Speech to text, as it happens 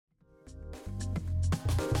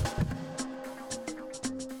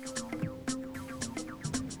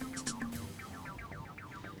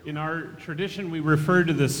In our tradition, we refer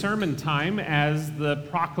to the sermon time as the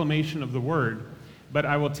proclamation of the word. But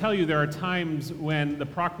I will tell you, there are times when the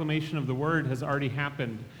proclamation of the word has already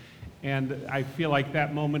happened. And I feel like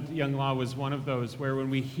that moment, Young Law, was one of those where when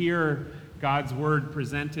we hear God's word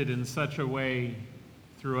presented in such a way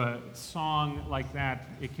through a song like that,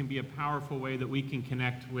 it can be a powerful way that we can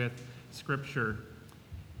connect with Scripture.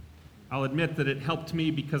 I'll admit that it helped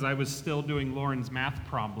me because I was still doing Lauren's math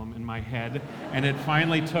problem in my head, and it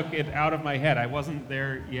finally took it out of my head. I wasn't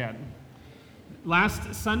there yet.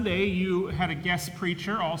 Last Sunday, you had a guest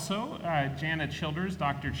preacher also, Jana Childers.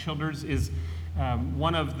 Dr. Childers is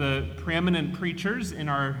one of the preeminent preachers in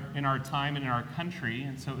our time and in our country,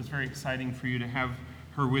 and so it was very exciting for you to have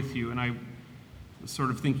her with you. And I was sort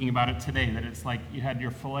of thinking about it today, that it's like you had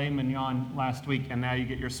your filet mignon last week, and now you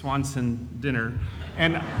get your Swanson dinner.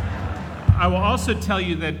 And I will also tell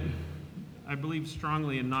you that I believe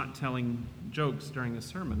strongly in not telling jokes during a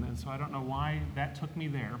sermon, and so I don't know why that took me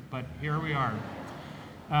there, but here we are.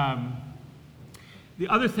 The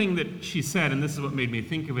other thing that she said, and this is what made me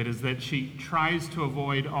think of it, is that she tries to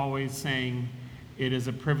avoid always saying it is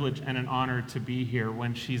a privilege and an honor to be here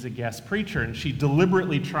when she's a guest preacher, and she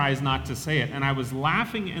deliberately tries not to say it. And I was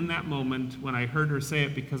laughing in that moment when I heard her say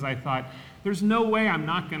it because I thought, there's no way I'm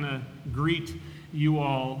not going to greet you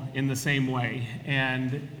all in the same way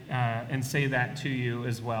and say that to you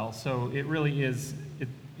as well. So it really is,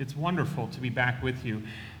 it's wonderful to be back with you.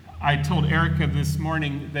 I told Erica this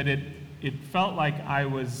morning that it felt like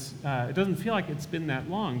it doesn't feel like it's been that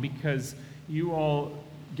long because you all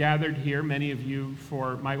gathered here, many of you,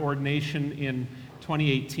 for my ordination in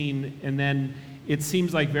 2018, and then it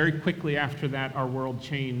seems like very quickly after that our world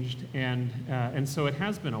changed, and so it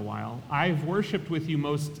has been a while. I've worshiped with you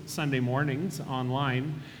most Sunday mornings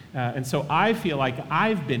online, and so I feel like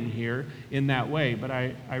I've been here in that way, but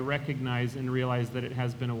I recognize and realize that it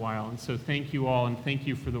has been a while, and so thank you all, and thank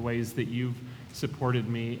you for the ways that you've supported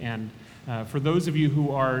me, and for those of you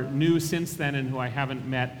who are new since then and who I haven't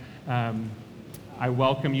met, I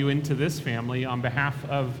welcome you into this family on behalf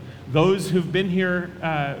of those who've been here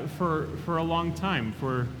for a long time,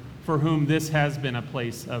 for whom this has been a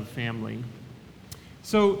place of family.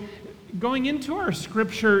 So going into our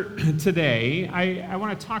scripture today, I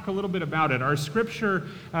want to talk a little bit about it. Our scripture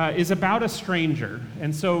is about a stranger.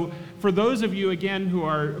 And so for those of you, again, who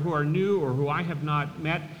are new or who I have not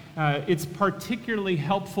met, it's particularly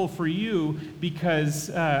helpful for you because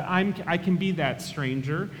I can be that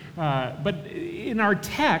stranger. But in our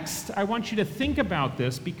text, I want you to think about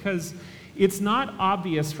this because it's not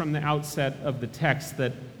obvious from the outset of the text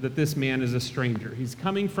that this man is a stranger. He's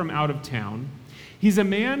coming from out of town. He's a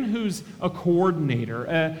man who's a coordinator,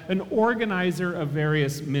 an organizer of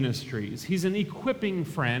various ministries. He's an equipping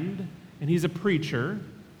friend, and he's a preacher.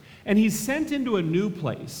 And he's sent into a new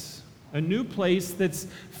place that's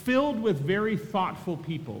filled with very thoughtful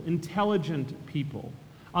people, intelligent people,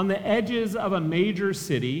 on the edges of a major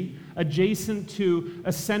city, adjacent to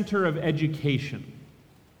a center of education.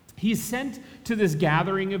 He's sent to this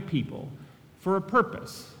gathering of people for a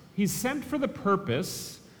purpose. He's sent for the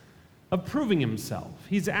purpose of proving himself.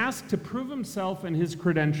 He's asked to prove himself and his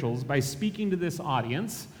credentials by speaking to this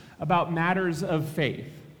audience about matters of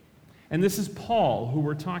faith. And this is Paul, who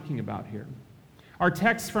we're talking about here. Our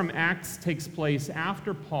text from Acts takes place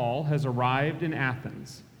after Paul has arrived in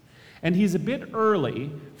Athens. And he's a bit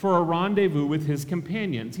early for a rendezvous with his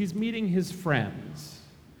companions. He's meeting his friends.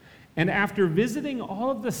 And after visiting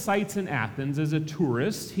all of the sites in Athens as a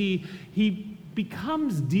tourist, he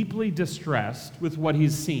becomes deeply distressed with what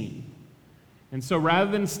he's seen. And so rather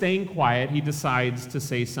than staying quiet, he decides to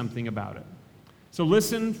say something about it. So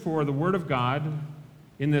listen for the word of God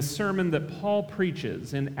in this sermon that Paul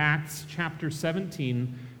preaches in Acts chapter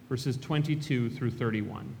 17, verses 22 through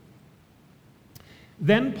 31.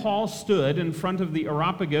 Then Paul stood in front of the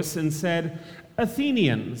Areopagus and said,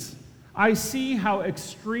 "Athenians, I see how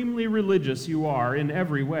extremely religious you are in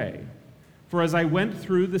every way. For as I went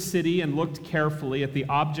through the city and looked carefully at the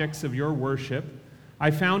objects of your worship,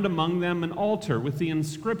 I found among them an altar with the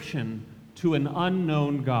inscription, 'To an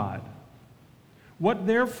unknown God.' What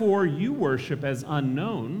therefore you worship as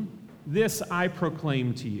unknown, this I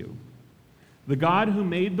proclaim to you. The God who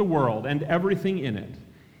made the world and everything in it,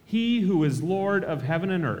 he who is Lord of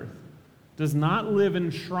heaven and earth, does not live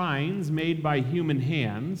in shrines made by human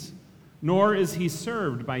hands, nor is he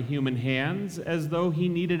served by human hands as though he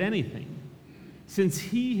needed anything, since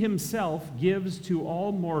he himself gives to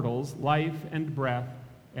all mortals life and breath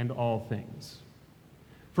and all things.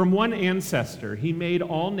 From one ancestor he made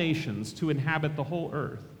all nations to inhabit the whole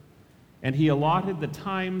earth. And he allotted the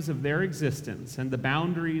times of their existence and the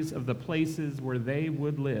boundaries of the places where they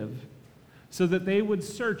would live, so that they would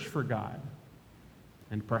search for God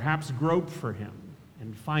and perhaps grope for him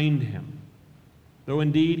and find him, though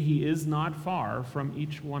indeed he is not far from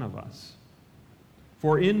each one of us.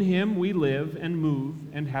 For in him we live and move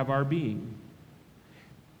and have our being.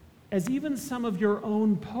 As even some of your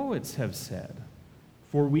own poets have said,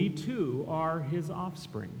 for we too are his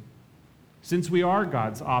offspring. Since we are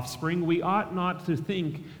God's offspring, we ought not to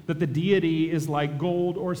think that the deity is like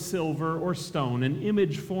gold or silver or stone, an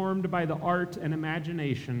image formed by the art and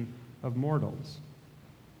imagination of mortals.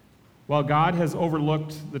 While God has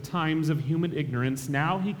overlooked the times of human ignorance,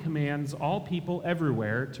 now he commands all people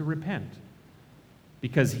everywhere to repent,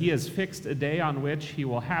 because he has fixed a day on which he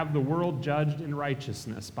will have the world judged in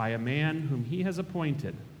righteousness by a man whom he has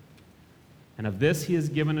appointed. And of this he has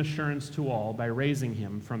given assurance to all by raising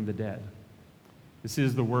him from the dead. This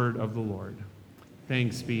is the word of the Lord.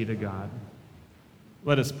 Thanks be to God.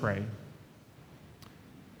 Let us pray.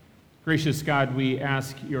 Gracious God, we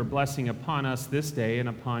ask your blessing upon us this day and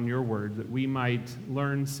upon your word, that we might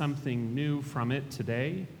learn something new from it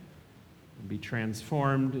today and be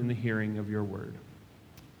transformed in the hearing of your word.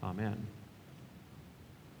 Amen.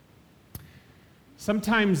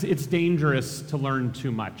 Sometimes it's dangerous to learn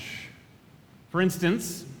too much. For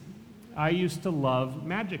instance, I used to love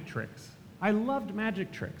magic tricks. I loved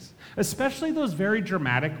magic tricks, especially those very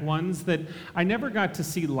dramatic ones that I never got to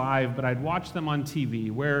see live, but I'd watch them on TV,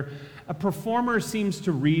 where a performer seems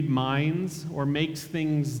to read minds or makes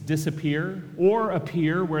things disappear or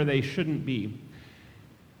appear where they shouldn't be.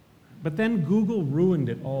 But then Google ruined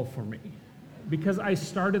it all for me, because I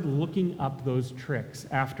started looking up those tricks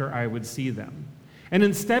after I would see them. And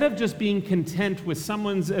instead of just being content with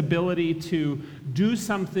someone's ability to do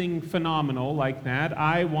something phenomenal like that,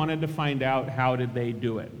 I wanted to find out, how did they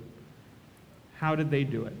do it? How did they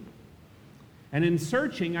do it? And in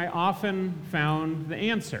searching, I often found the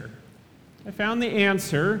answer. I found the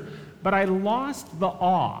answer, but I lost the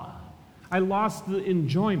awe. I lost the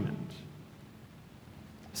enjoyment.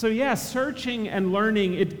 So yes, searching and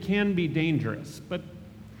learning, it can be dangerous, but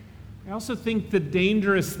I also think that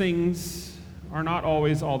dangerous things are not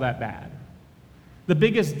always all that bad. The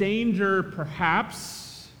biggest danger,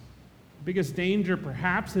 perhaps,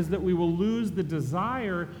 is that we will lose the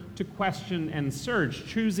desire to question and search,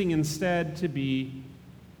 choosing instead to be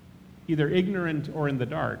either ignorant or in the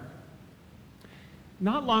dark.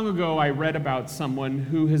 Not long ago, I read about someone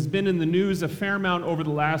who has been in the news a fair amount over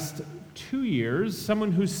the last 2 years,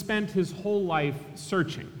 someone who spent his whole life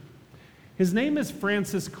searching. His name is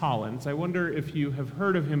Francis Collins. I wonder if you have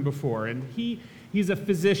heard of him before. And he's a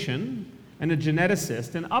physician and a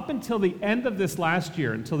geneticist. And up until the end of this last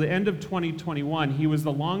year, until the end of 2021, he was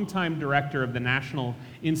the longtime director of the National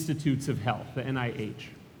Institutes of Health, the NIH.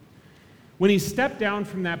 When he stepped down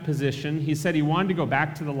from that position, he said he wanted to go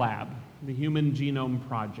back to the lab, the Human Genome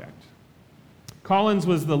Project. Collins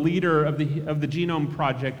was the leader of the Genome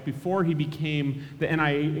Project before he became the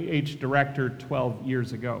NIH director 12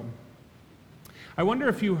 years ago. I wonder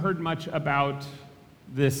if you heard much about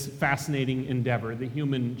this fascinating endeavor, the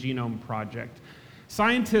Human Genome Project.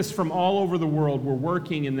 Scientists from all over the world were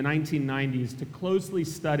working in the 1990s to closely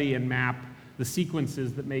study and map the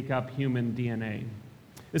sequences that make up human DNA.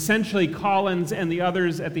 Essentially, Collins and the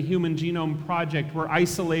others at the Human Genome Project were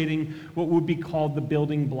isolating what would be called the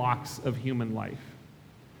building blocks of human life.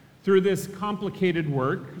 Through this complicated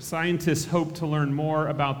work, scientists hope to learn more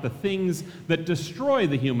about the things that destroy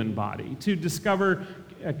the human body, to discover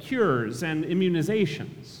cures and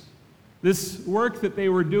immunizations. This work that they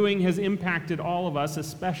were doing has impacted all of us,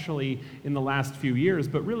 especially in the last few years,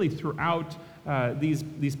 but really throughout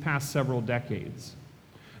these past several decades.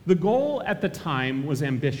 The goal at the time was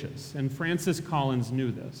ambitious, and Francis Collins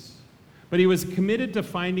knew this. But he was committed to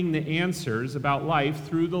finding the answers about life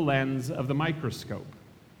through the lens of the microscope.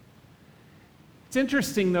 It's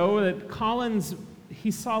interesting, though, that Collins,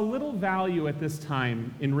 he saw little value at this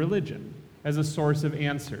time in religion as a source of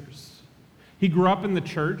answers. He grew up in the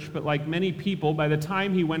church, but like many people, by the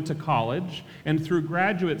time he went to college and through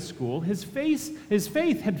graduate school, his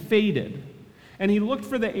faith had faded. And he looked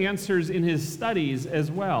for the answers in his studies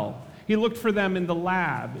as well. He looked for them in the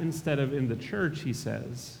lab instead of in the church, he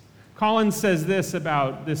says. Collins says this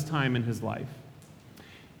about this time in his life.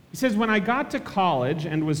 He says, when I got to college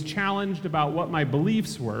and was challenged about what my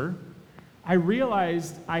beliefs were, I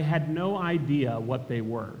realized I had no idea what they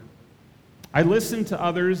were. I listened to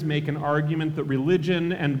others make an argument that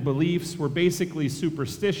religion and beliefs were basically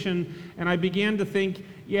superstition, and I began to think,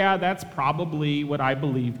 yeah, that's probably what I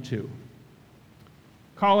believe too.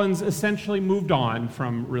 Collins essentially moved on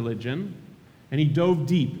from religion, and he dove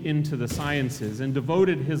deep into the sciences and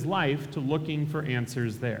devoted his life to looking for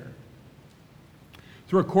answers there.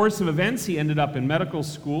 Through a course of events, he ended up in medical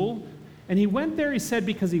school, and he went there, he said,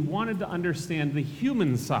 because he wanted to understand the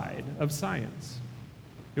human side of science.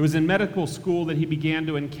 It was in medical school that he began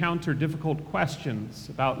to encounter difficult questions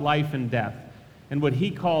about life and death and what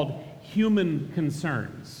he called human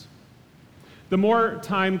concerns. The more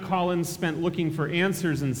time Collins spent looking for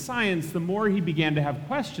answers in science, the more he began to have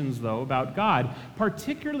questions, though, about God,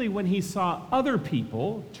 particularly when he saw other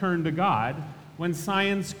people turn to God when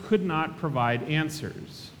science could not provide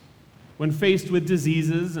answers. When faced with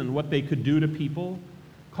diseases and what they could do to people,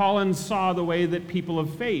 Collins saw the way that people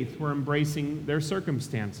of faith were embracing their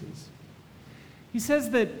circumstances. He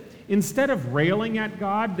says that instead of railing at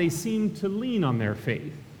God, they seemed to lean on their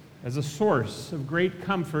faith as a source of great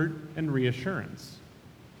comfort and reassurance.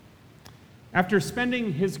 After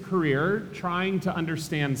spending his career trying to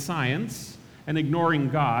understand science and ignoring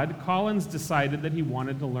God, Collins decided that he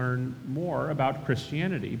wanted to learn more about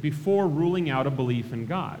Christianity before ruling out a belief in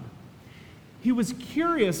God. He was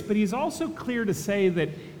curious, but he's also clear to say that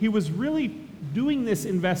he was really doing this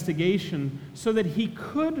investigation so that he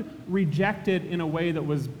could reject it in a way that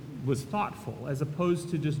was thoughtful, as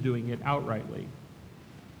opposed to just doing it outrightly.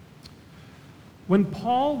 When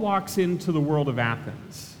Paul walks into the world of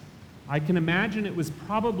Athens, I can imagine it was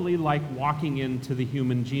probably like walking into the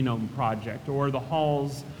Human Genome Project or the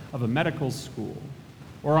halls of a medical school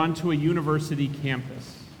or onto a university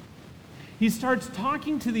campus. He starts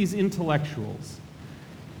talking to these intellectuals,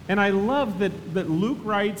 and I love that Luke,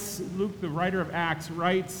 the writer of Acts,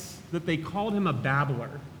 writes that they called him a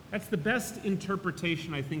babbler. That's the best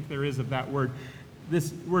interpretation I think there is of that word,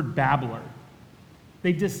 this word babbler.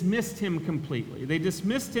 They dismissed him completely. They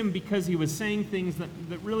dismissed him because he was saying things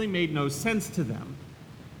that really made no sense to them.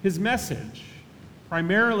 His message,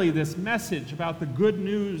 primarily this message about the good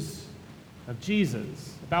news of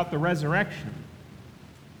Jesus, about the resurrection,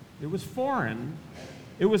 it was foreign.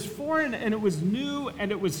 It was foreign, and it was new, and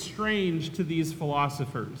it was strange to these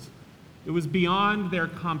philosophers. It was beyond their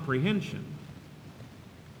comprehension.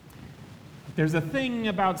 There's a thing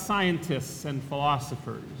about scientists and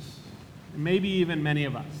philosophers, maybe even many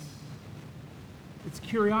of us. It's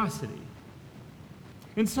curiosity.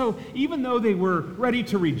 And so, even though they were ready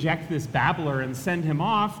to reject this babbler and send him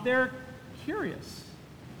off, they're curious.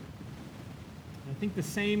 I think the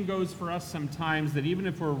same goes for us sometimes, that even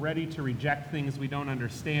if we're ready to reject things we don't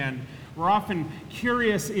understand, we're often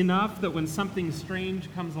curious enough that when something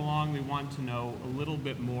strange comes along, we want to know a little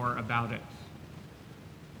bit more about it.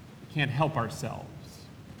 We can't help ourselves.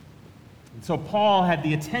 And so Paul had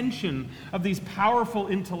the attention of these powerful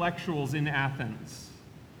intellectuals in Athens.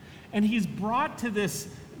 And he's brought to this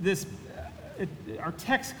our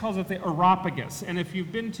text calls it the Areopagus. And if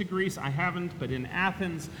you've been to Greece, I haven't, but in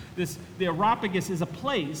Athens, the Areopagus is a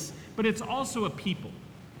place, but it's also a people.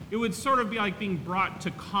 It would sort of be like being brought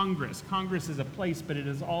to Congress. Congress is a place, but it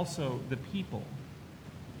is also the people.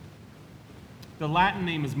 The Latin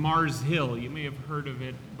name is Mars Hill. You may have heard of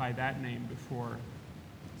it by that name before.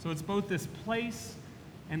 So it's both this place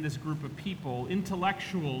and this group of people,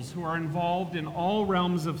 intellectuals who are involved in all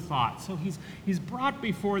realms of thought. So he's brought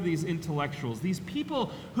before these intellectuals, these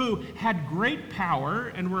people who had great power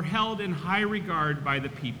and were held in high regard by the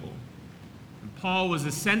people. And Paul was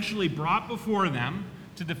essentially brought before them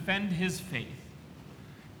to defend his faith,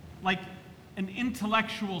 like an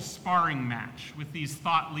intellectual sparring match with these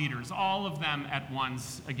thought leaders, all of them at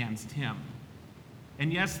once against him.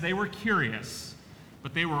 And yes, they were curious,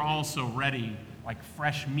 but they were also ready, like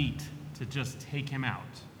fresh meat, to just take him out,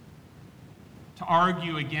 to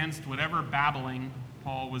argue against whatever babbling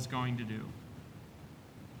Paul was going to do.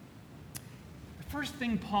 The first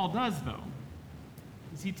thing Paul does, though,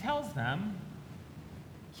 is he tells them,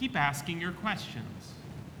 keep asking your questions.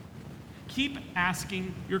 Keep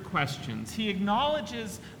asking your questions. He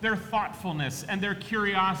acknowledges their thoughtfulness and their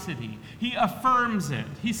curiosity. He affirms it.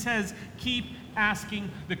 He says, keep asking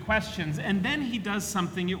the questions. And then he does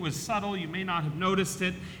something. It was subtle. You may not have noticed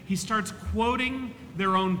it. He starts quoting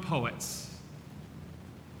their own poets.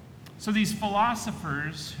 So these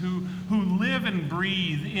philosophers who live and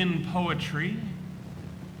breathe in poetry,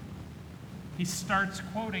 he starts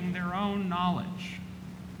quoting their own knowledge.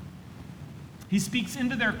 He speaks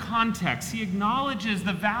into their context. He acknowledges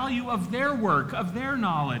the value of their work, of their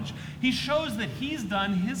knowledge. He shows that he's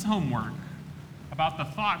done his homework about the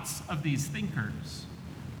thoughts of these thinkers.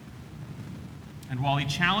 And while he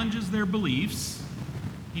challenges their beliefs,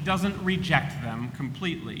 he doesn't reject them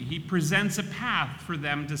completely. He presents a path for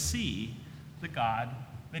them to see the God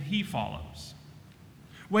that he follows.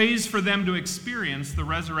 ways for them to experience the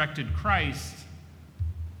resurrected Christ,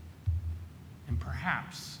 and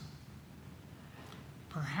perhaps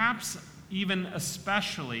even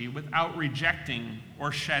especially without rejecting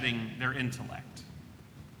or shedding their intellect.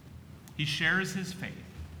 He shares his faith.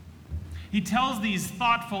 He tells these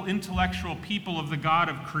thoughtful, intellectual people of the God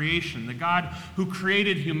of creation, the God who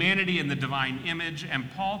created humanity in the divine image, and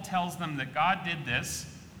Paul tells them that God did this,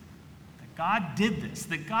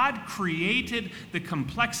 that God created the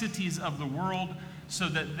complexities of the world so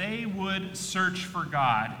that they would search for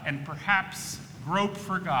God and perhaps grope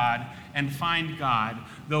for God and find God,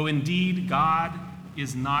 though indeed God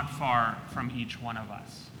is not far from each one of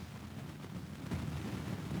us.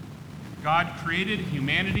 God created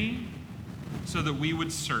humanity so that we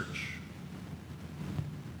would search.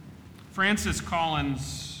 Francis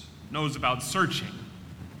Collins knows about searching.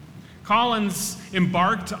 Collins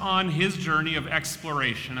embarked on his journey of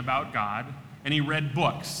exploration about God, and he read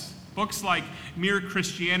books like Mere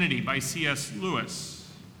Christianity by C.S. Lewis.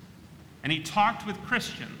 And he talked with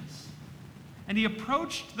Christians, and he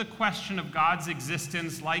approached the question of God's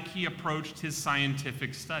existence like he approached his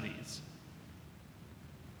scientific studies.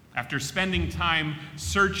 After spending time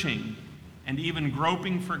searching and even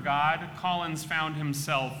groping for God, Collins found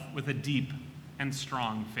himself with a deep and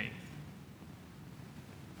strong faith.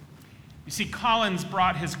 You see, Collins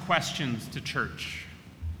brought his questions to church.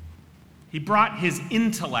 He brought his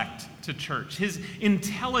intellect to church, his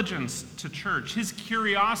intelligence to church, his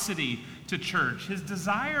curiosity to church, his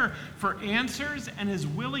desire for answers, and his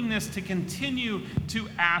willingness to continue to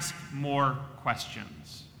ask more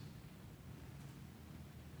questions.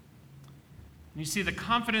 You see, the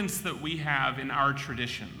confidence that we have in our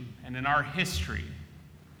tradition and in our history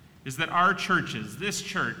is that our churches, this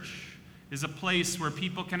church, is a place where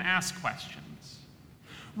people can ask questions,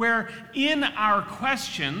 where in our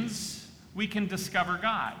questions we can discover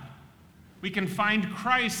God. We can find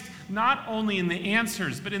Christ not only in the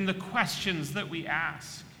answers, but in the questions that we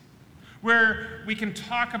ask, where we can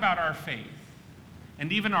talk about our faith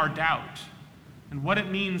and even our doubt and what it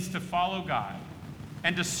means to follow God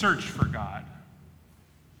and to search for God.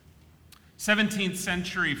 17th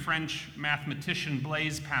century French mathematician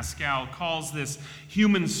Blaise Pascal calls this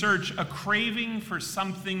human search a craving for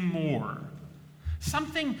something more,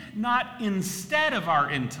 something not instead of our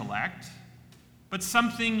intellect, but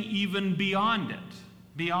something even beyond it,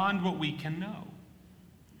 beyond what we can know.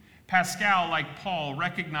 Pascal, like Paul,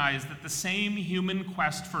 recognized that the same human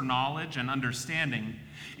quest for knowledge and understanding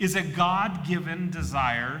is a God-given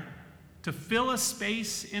desire to fill a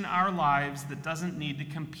space in our lives that doesn't need to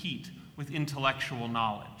compete with intellectual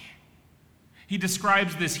knowledge. He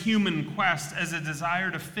describes this human quest as a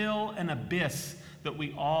desire to fill an abyss that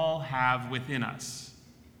we all have within us.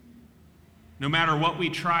 No matter what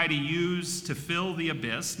we try to use to fill the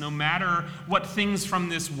abyss, no matter what things from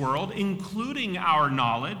this world, including our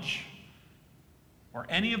knowledge, or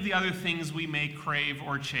any of the other things we may crave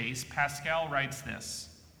or chase, Pascal writes this: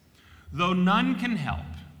 though none can help,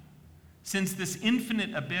 since this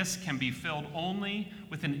infinite abyss can be filled only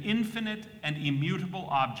with an infinite and immutable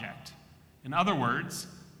object, in other words,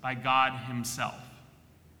 by God himself.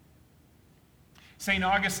 St.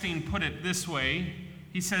 Augustine put it this way.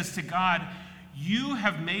 He says to God, "You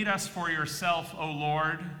have made us for yourself, O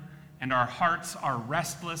Lord, and our hearts are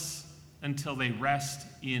restless until they rest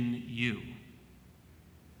in you."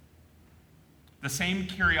 The same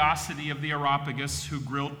curiosity of the Areopagus who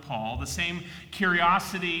grilled Paul, the same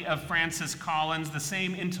curiosity of Francis Collins, the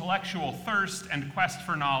same intellectual thirst and quest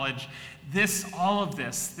for knowledge, all of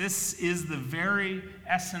this is the very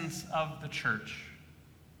essence of the church.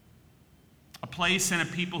 A place and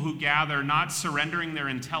a people who gather, not surrendering their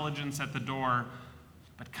intelligence at the door,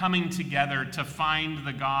 but coming together to find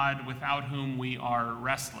the God without whom we are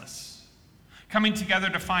restless. Coming together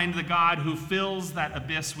to find the God who fills that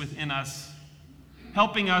abyss within us,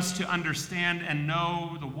 helping us to understand and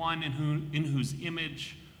know the one in whose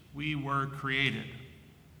image we were created.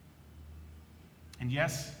 And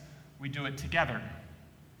yes, we do it together.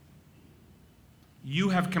 You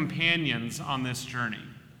have companions on this journey.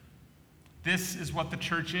 This is what the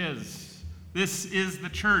church is. This is the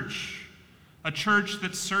church, a church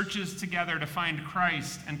that searches together to find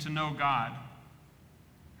Christ and to know God.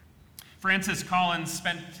 Francis Collins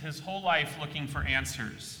spent his whole life looking for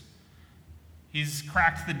answers. He's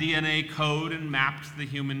cracked the DNA code and mapped the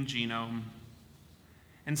human genome.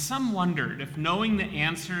 And some wondered if knowing the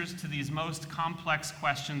answers to these most complex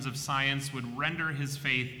questions of science would render his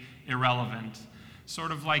faith irrelevant,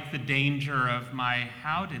 sort of like the danger of my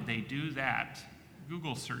 "how did they do that"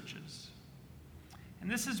 Google searches. And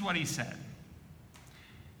this is what he said: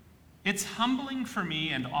 It's humbling for me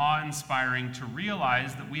and awe-inspiring to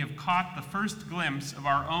realize that we have caught the first glimpse of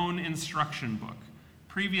our own instruction book,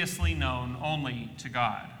 previously known only to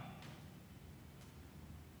God.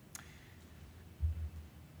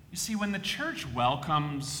 You see, when the church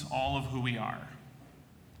welcomes all of who we are,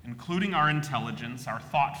 including our intelligence, our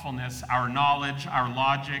thoughtfulness, our knowledge, our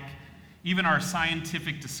logic, even our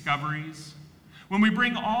scientific discoveries, when we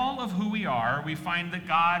bring all of who we are, we find that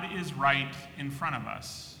God is right in front of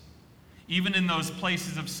us. Even in those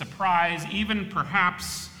places of surprise, even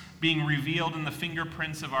perhaps being revealed in the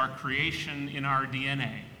fingerprints of our creation in our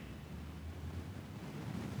DNA.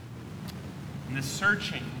 And this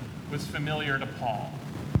searching was familiar to Paul.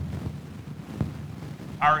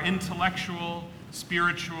 Our intellectual,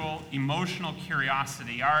 spiritual, emotional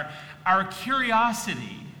curiosity, our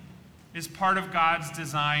curiosity is part of God's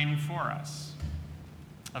design for us,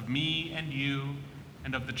 of me and you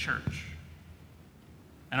and of the church,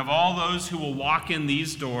 and of all those who will walk in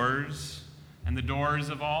these doors and the doors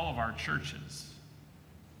of all of our churches.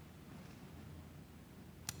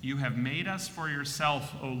 You have made us for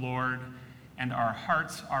yourself, O Lord, and our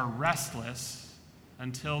hearts are restless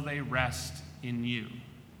until they rest in you.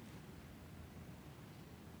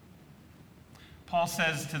 Paul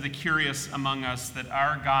says to the curious among us that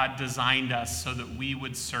our God designed us so that we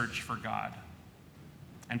would search for God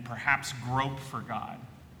and perhaps grope for God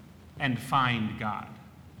and find God.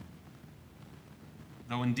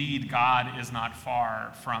 Though indeed God is not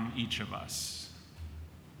far from each of us.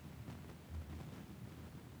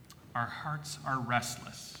 Our hearts are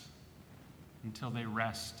restless until they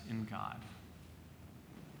rest in God.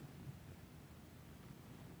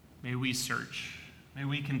 May we search. May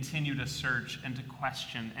we continue to search and to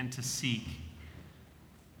question and to seek.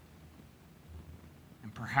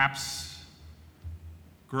 And perhaps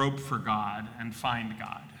grope for God and find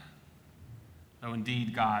God. Though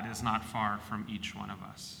indeed God is not far from each one of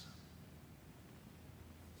us.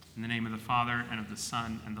 In the name of the Father, and of the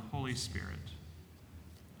Son, and the Holy Spirit.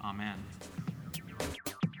 Amen.